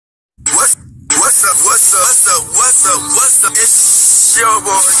What's up? It's your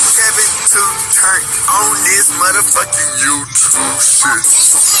boy Kevin to turn on this motherfucking YouTube shit.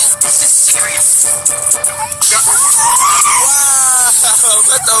 Wow,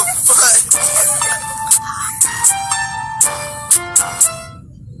 what the fuck?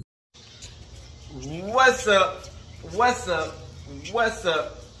 What's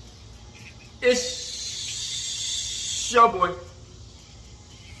up? It's your boy.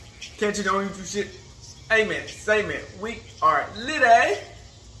 Can't you know YouTube shit? Amen. Say man. We are lit, eh?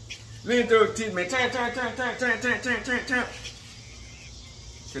 Lean through the teeth, man. Turn.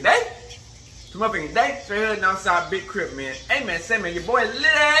 Today? Come up in day. Straight heading outside Big Crib, man. Hey man, say man, your boy lit,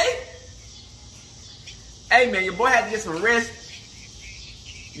 eh? Hey man, your boy had to get some rest.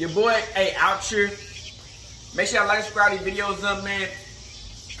 Your boy, hey, out here. Make sure y'all like and subscribe these videos up, man.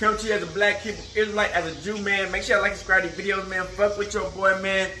 Come to you as a black Hebrew Israelite, as a Jew, man. Make sure y'all like and subscribe these videos, man. Fuck with your boy,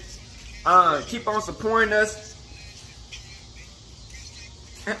 man. Keep on supporting us.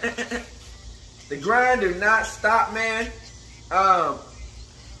 The grind do not stop, man.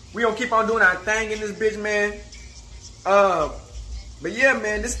 We gonna keep on doing our thing in this bitch, man. But yeah,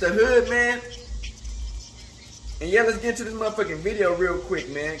 man, this is the hood, man. And yeah, let's get into this motherfucking video real quick,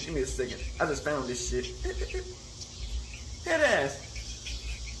 man. Give me a second. I just found this shit. Head ass.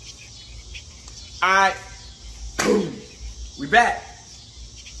 Alright. Boom. We back.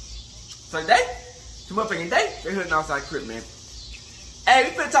 So today, some motherfucking day, they're heading outside Crib, man. Hey, we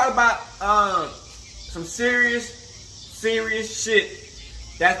finna talk about some serious shit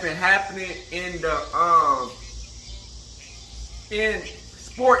that's been happening in the in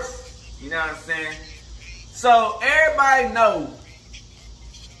sports. You know what I'm saying? So everybody knows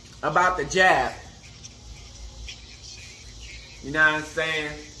about the jab. You know what I'm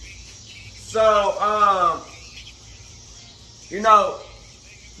saying? So you know,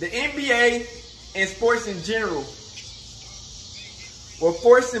 the NBA and sports in general were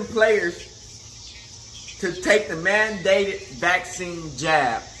forcing players to take the mandated vaccine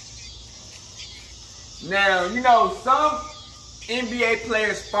jab. Now, you know, some NBA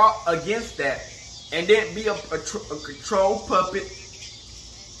players fought against that and didn't be a control puppet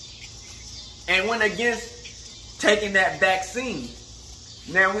and went against taking that vaccine.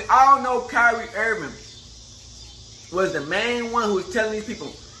 Now, we all know Kyrie Irving was the main one who was telling these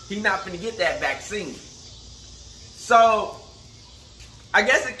people he's not finna get that vaccine. So, I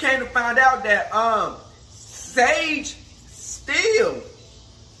guess it came to find out that Steele,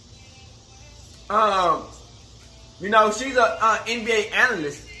 you know, she's a NBA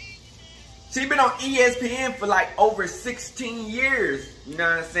analyst. She's been on ESPN for like over 16 years. You know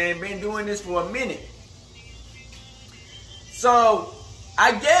what I'm saying? Been doing this for a minute. So,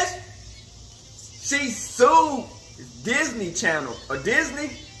 I guess she sued Disney Channel or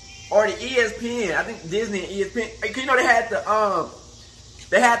Disney or the ESPN. I think Disney and ESPN. Cause you know they had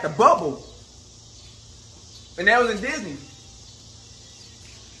the bubble, and that was in Disney.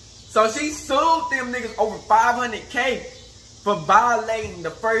 So she sued them niggas over $500K for violating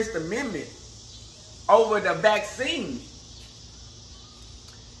the First Amendment over the vaccine.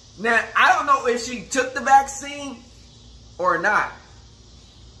 Now I don't know if she took the vaccine or not,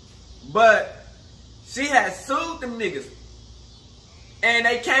 but she had sued them niggas. And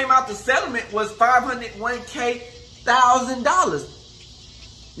they came out, the settlement was $501,000.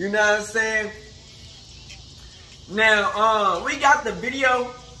 You know what I'm saying? Now, we got the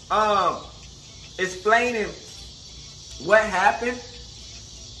video explaining what happened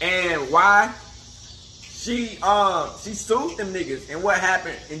and why she sued them niggas and what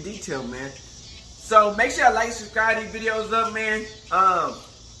happened in detail, man. So make sure you like and subscribe to these videos up, man.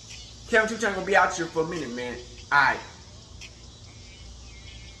 Kevin 2 Channel gonna be out here for a minute, man. Alright.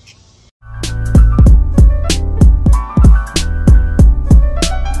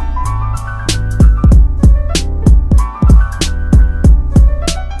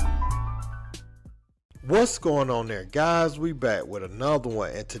 What's going on there, guys? We back with another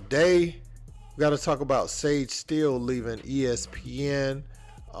one, and today we got to talk about Sage Steele leaving ESPN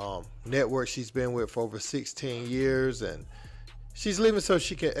network she's been with for over 16 years, and she's leaving so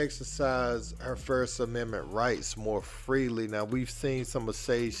she can exercise her First Amendment rights more freely. Now, we've seen some of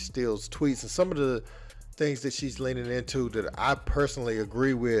Sage Steele's tweets and some of the things that she's leaning into that I personally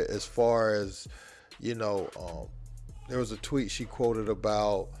agree with, as far as, you know, there was a tweet she quoted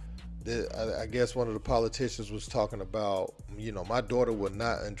about, I guess one of the politicians was talking about, you know, my daughter will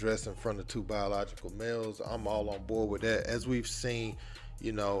not undress in front of two biological males. I'm all on board with that. As we've seen,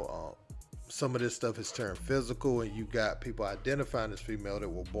 you know, some of this stuff has turned physical, and you got people identifying as female that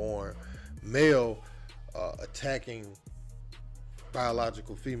were born male attacking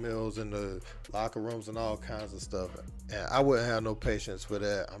biological females in the locker rooms and all kinds of stuff. And I wouldn't have no patience for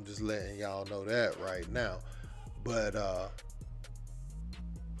that. I'm just letting y'all know that right now. But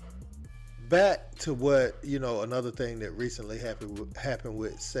back to what, another thing that recently happened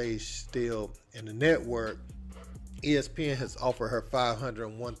with Sage Steele and the network. ESPN has offered her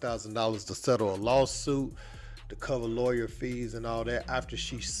 $501,000 to settle a lawsuit to cover lawyer fees and all that after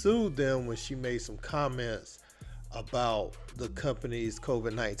she sued them when she made some comments about the company's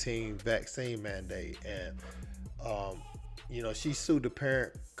COVID-19 vaccine mandate. And she sued the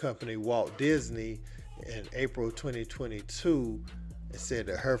parent company Walt Disney in April 2022 and said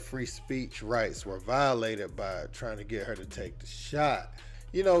that her free speech rights were violated by trying to get her to take the shot.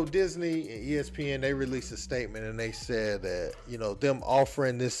 Disney and ESPN, they released a statement and they said that, them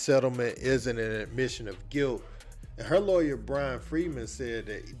offering this settlement isn't an admission of guilt. And her lawyer, Brian Friedman, said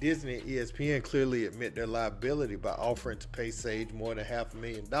that Disney and ESPN clearly admit their liability by offering to pay Sage more than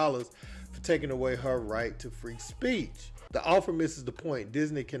 $500,000 for taking away her right to free speech. The offer misses the point.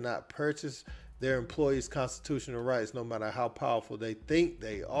 Disney cannot purchase their employees' constitutional rights no matter how powerful they think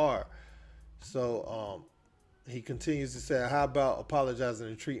they are. So he continues to say, how about apologizing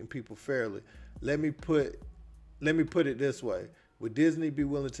and treating people fairly? Let me put it this way. Would Disney be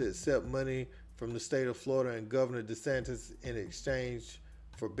willing to accept money from the state of Florida and Governor DeSantis in exchange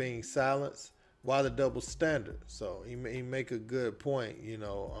for being silenced? Why the double standard? So he make a good point,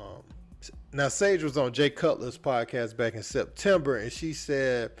 Now, Sage was on Jay Cutler's podcast back in September, and she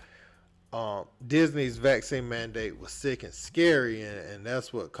said Disney's vaccine mandate was sick and scary, and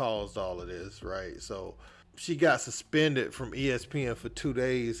that's what caused all of this, right? So she got suspended from ESPN for 2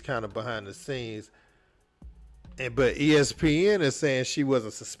 days, kind of behind the scenes. But ESPN is saying she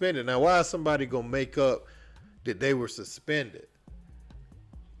wasn't suspended. Now, why is somebody going to make up that they were suspended?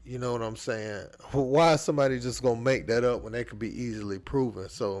 You know what I'm saying? Why is somebody just going to make that up when they could be easily proven?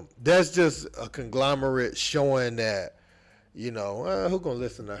 So that's just a conglomerate showing that, who's going to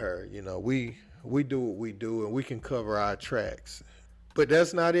listen to her? We do what we do and we can cover our tracks. But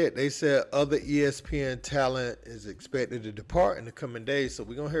that's not it. They said other ESPN talent is expected to depart in the coming days, so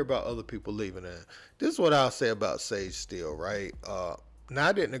we're going to hear about other people leaving. And this is what I'll say about Sage Steele, right? Now,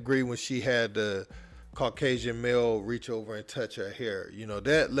 I didn't agree when she had the Caucasian male reach over and touch her hair.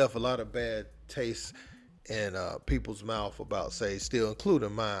 That left a lot of bad taste in people's mouth about Sage Steele,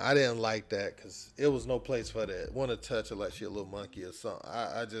 including mine. I didn't like that because it was no place for that. Want to touch her like she a little monkey or something.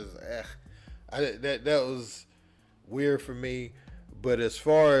 That was weird for me. But as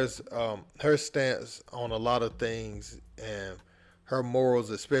far as her stance on a lot of things and her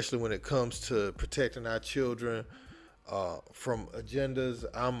morals, especially when it comes to protecting our children from agendas,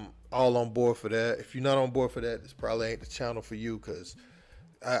 I'm all on board for that. If you're not on board for that, this probably ain't the channel for you, because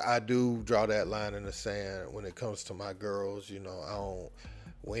I do draw that line in the sand when it comes to my girls.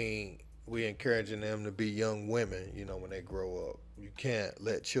 We encouraging them to be young women, when they grow up. You can't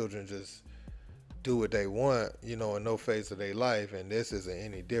let children just do what they want, in no phase of their life, and this isn't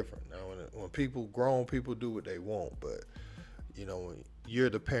any different. Now, when grown people do what they want, but when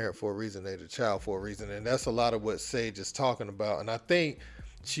you're the parent for a reason, they're the child for a reason, and that's a lot of what Sage is talking about. And I think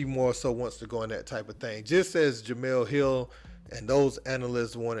she more so wants to go in that type of thing, just as Jamel Hill and those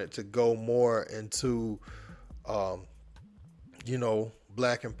analysts wanted to go more into,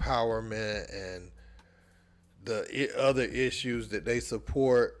 black empowerment and the other issues that they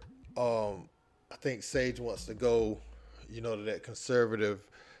support. I think Sage wants to go, to that conservative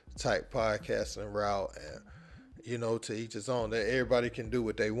type podcasting route, and, to each his own. That everybody can do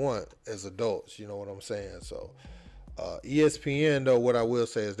what they want as adults, you know what I'm saying? So, ESPN, though, what I will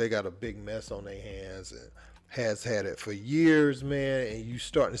say is they got a big mess on their hands and has had it for years, man, and you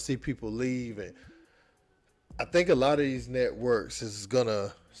starting to see people leave. And I think a lot of these networks is going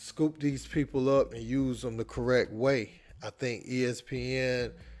to scoop these people up and use them the correct way. I think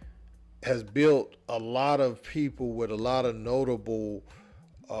ESPN has built a lot of people with a lot of notable,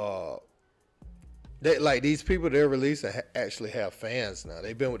 these people they're releasing actually have fans now.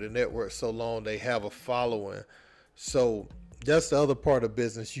 They've been with the network so long, they have a following. So that's the other part of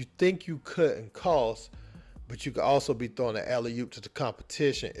business. You think you cutting costs, but you could also be throwing an alley-oop to the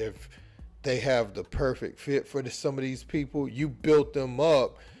competition if they have the perfect fit for some of these people. You built them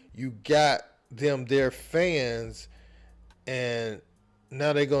up, you got them their fans, and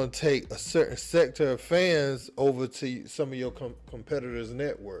now they're going to take a certain sector of fans over to some of your competitors'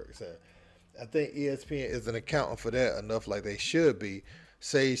 networks. And I think ESPN isn't accounting for that enough like they should be.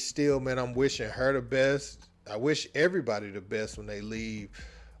 Sage Steele, man, I'm wishing her the best. I wish everybody the best when they leave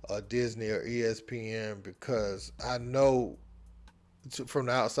Disney or ESPN, because I know from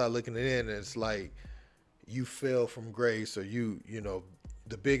the outside looking in, it's like, you fell from grace, or you know,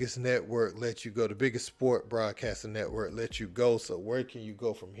 the biggest network let you go, the biggest sport broadcasting network let you go. So where can you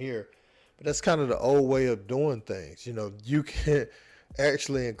go from here? But that's kind of the old way of doing things. You know, you can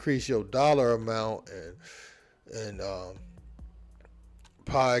actually increase your dollar amount and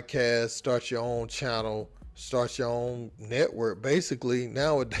podcast, start your own channel, start your own network. Basically,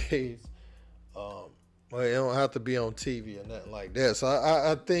 nowadays, well, it don't have to be on TV or nothing like that. So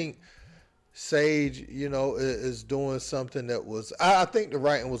I think Sage, you know, is doing something that was, I think the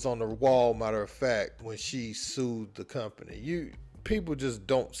writing was on the wall, matter of fact, when she sued the company. People just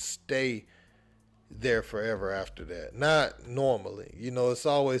don't stay there forever after that. Not normally. You know, it's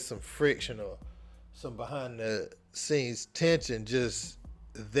always some friction or some behind the scenes tension just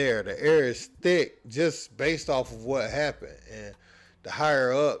there. The air is thick just based off of what happened. And the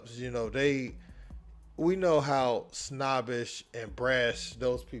higher ups, you know, we know how snobbish and brash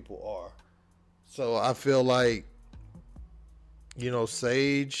those people are. So I feel like, you know,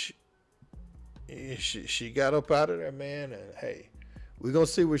 Sage, she got up out of there, man, and hey, we're going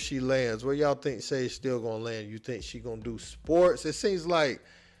to see where she lands. Where y'all think Sage still going to land? You think she going to do sports? It seems like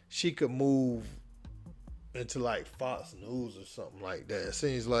she could move into like Fox News or something like that. It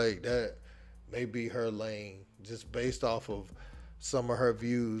seems like that may be her lane, just based off of some of her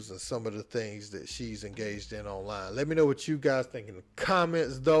views and some of the things that she's engaged in online. Let me know what you guys think in the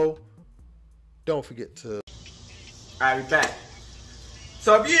comments, though. Don't forget to... Alright, we back.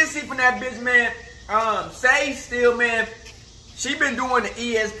 So if you didn't see from that bitch, man, Sage Steele, man, she been doing the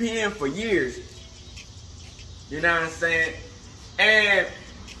ESPN for years. You know what I'm saying? And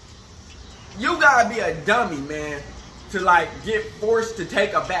you gotta be a dummy, man, to like get forced to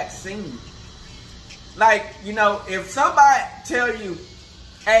take a vaccine. Like, you know, if somebody tell you,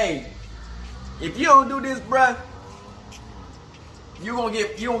 hey, if you don't do this, bruh, you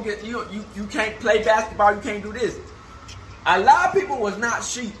can't play basketball, you can't do this. A lot of people was not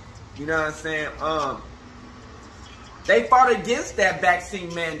sheep, you know what I'm saying? They fought against that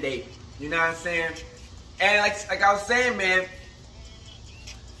vaccine mandate, you know what I'm saying? And like I was saying, man,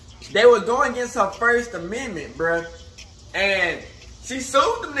 they were going against her First Amendment, bruh. And she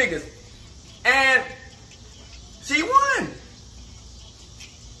sued them niggas. And she won.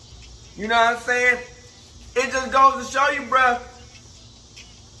 You know what I'm saying? It just goes to show you, bruh,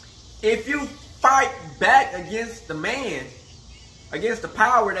 if you fight back against the man, against the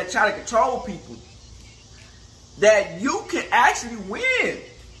power that try to control people, that you can actually win.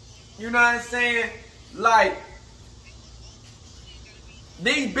 You know what I'm saying? Like,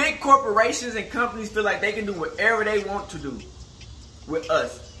 these big corporations and companies feel like they can do whatever they want to do with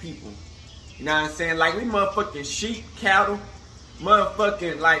us people. You know what I'm saying? Like, we motherfucking sheep, cattle,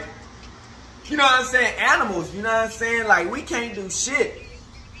 motherfucking, like, you know what I'm saying, animals. You know what I'm saying? Like, we can't do shit.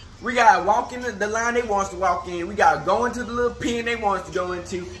 We gotta walk in the line they want us to walk in. We gotta go into the little pen they want us to go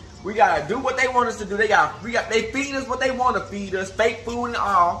into. We gotta do what they want us to do. They feed us what they want to feed us, fake food and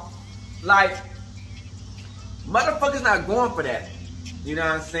all. Like, motherfuckers not going for that. You know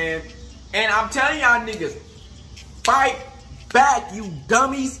what I'm saying? And I'm telling y'all niggas, fight back, you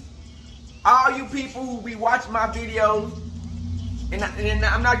dummies. All you people who be watching my videos, and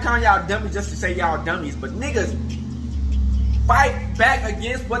I'm not calling y'all dummies just to say y'all dummies, but niggas, fight back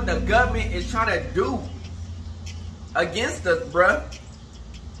against what the government is trying to do against us, bruh.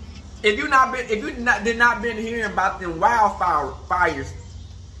 If you did not been hearing about them wildfires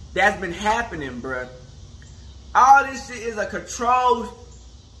that's been happening, bruh. All this shit is a control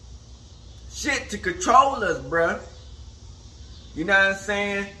shit to control us, bruh. You know what I'm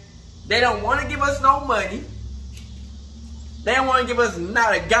saying? They don't want to give us no money. They don't want to give us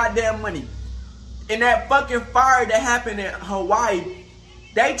not a goddamn money. In that fucking fire that happened in Hawaii,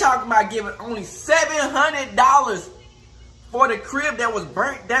 they talking about giving only $700 for the crib that was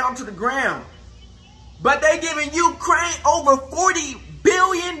burnt down to the ground. But they giving Ukraine over $40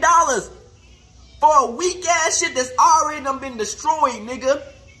 billion for a weak ass shit that's already done been destroyed, nigga.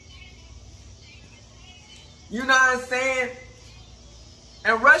 You know what I'm saying?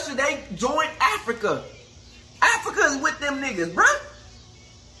 And Russia, they joined Africa. Africa is with them niggas, bruh.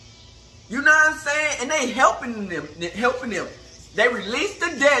 You know what I'm saying? And they helping them. They released the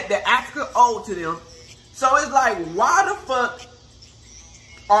debt that Africa owed to them. So it's like, why the fuck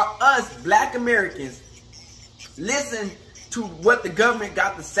are us black Americans listen to what the government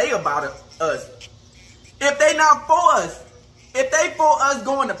got to say about us? If they not for us, if they for us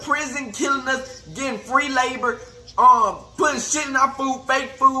going to prison, killing us, getting free labor, putting shit in our food,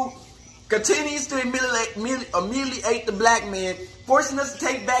 fake food, continues to humiliate the black man, forcing us to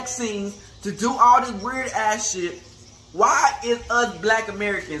take vaccines, to do all this weird ass shit, Why is us black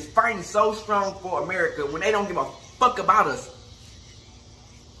Americans fighting so strong for America when they don't give a fuck about us?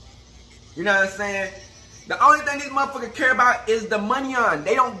 You know what I'm saying? The only thing these motherfuckers care about is the money on.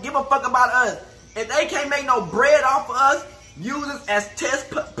 They don't give a fuck about us. If they can't make no bread off of us, use us as test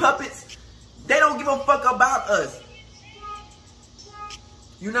puppets, they don't give a fuck about us.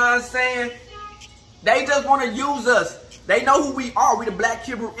 You know what I'm saying? They just want to use us. They know who we are. We the black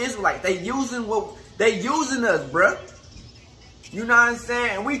Hebrew Israelites. They using us, bruh. You know what I'm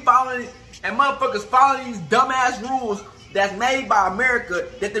saying? And we following, and motherfuckers following these dumbass rules that's made by America,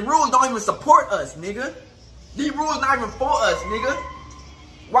 that the rules don't even support us, nigga. These rules not even for us, nigga.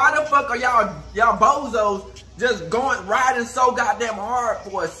 Why the fuck are y'all bozos just riding so goddamn hard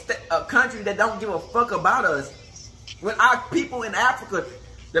for a country that don't give a fuck about us? When our people in Africa,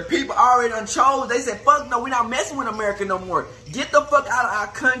 the people already done chose, they said, fuck no, we're not messing with America no more. Get the fuck out of our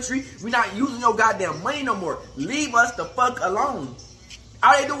country. We're not using your goddamn money no more. Leave us the fuck alone.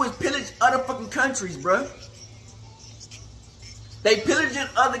 All they do is pillage other fucking countries, bruh. They pillaging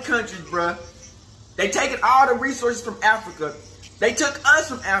other countries, bruh. They taking all the resources from Africa. They took us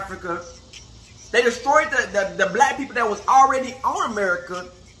from Africa. They destroyed the black people that was already on America.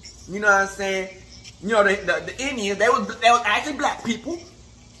 You know what I'm saying? You know, the Indians, they was actually black people.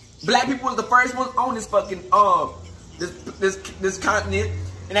 Black people was the first ones on this fucking this continent,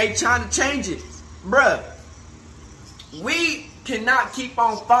 and they trying to change it. Bruh, we cannot keep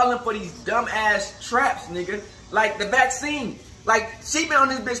on falling for these dumb ass traps, nigga. Like the vaccine. Like, she been on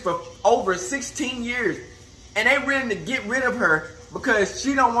this bitch for over 16 years, and they ready to get rid of her because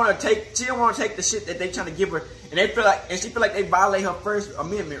she don't want to take the shit that they trying to give her, and she feel like they violate her First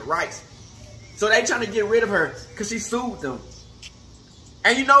Amendment rights. So they trying to get rid of her because she sued them.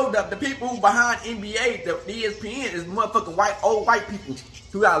 And you know the people who behind NBA, the ESPN, is motherfucking old white people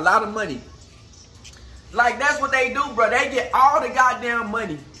who got a lot of money. Like, that's what they do, bro. They get all the goddamn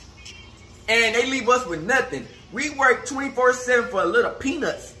money, and they leave us with nothing. We work 24/7 for a little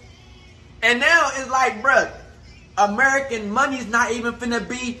peanuts. And now it's like, bruh, American money's not even finna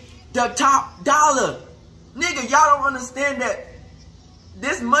be the top dollar. Nigga, y'all don't understand that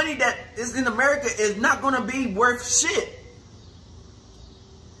this money that is in America is not gonna be worth shit.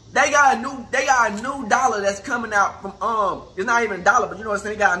 They got a new dollar that's coming out from it's not even a dollar, but you know what I'm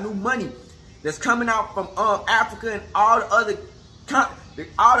saying, they got a new money that's coming out from Africa and all the other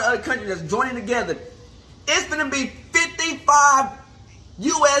countries that's joining together. It's gonna be 55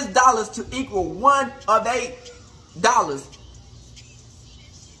 US dollars to equal one of $8.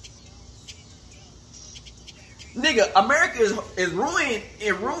 Nigga, America is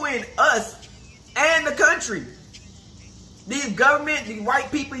ruining us and the country. These government, these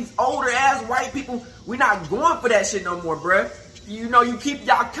white people, these older ass white people, we not going for that shit no more, bruh. You know, you keep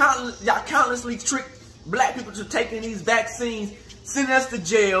y'all countlessly trick black people to taking these vaccines, sending us to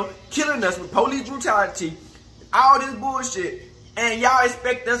jail, killing us with police brutality, all this bullshit, and y'all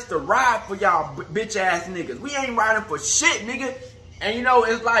expect us to ride for y'all bitch ass niggas. We ain't riding for shit, nigga. And you know,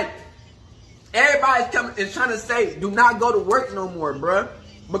 it's like everybody's trying to say, do not go to work no more, bruh.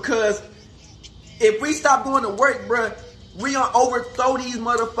 Because if we stop going to work, bruh, we gonna overthrow these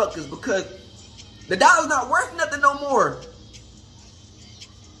motherfuckers because the dollar's not worth nothing no more.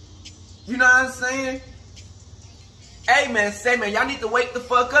 You know what I'm saying? Hey man, y'all need to wake the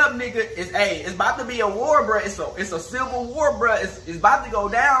fuck up, nigga. It's about to be a war, bro. It's a civil war, bro. It's about to go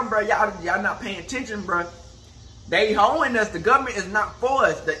down, bro. Y'all not paying attention, bro. They holding us. The government is not for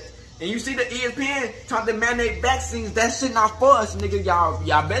us. And you see the ESPN trying to mandate vaccines. That shit not for us, nigga.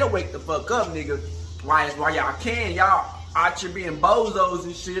 Y'all better wake the fuck up, nigga. Why y'all can? Y'all out here being bozos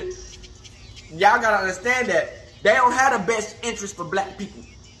and shit. Y'all gotta understand that they don't have the best interest for black people.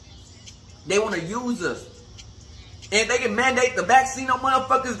 They want to use us. And if they can mandate the vaccine on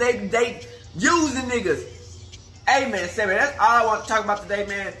motherfuckers, they using niggas. Hey man, Sammy, that's all I want to talk about today,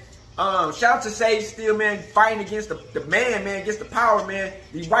 man. Shout out to Steele, man, fighting against the man, against the power, man.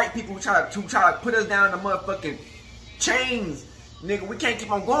 These white people who try to put us down in the motherfucking chains, nigga. We can't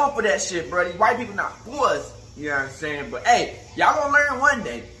keep on going for that shit, bro. These white people not for us. You know what I'm saying? But hey, y'all gonna learn one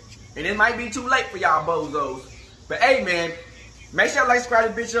day. And it might be too late for y'all bozos. But hey, man, make sure y'all like,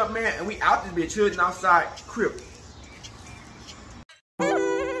 subscribe this bitch up, man. And we out this bitch, hooding outside, crip.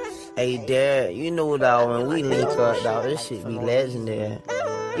 Hey, Dad, you know, dog, when we link up, dog, this shit be legendary.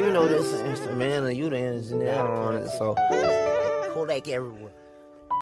 You know this is instrumental, you the engineer on it, so Kodak everywhere.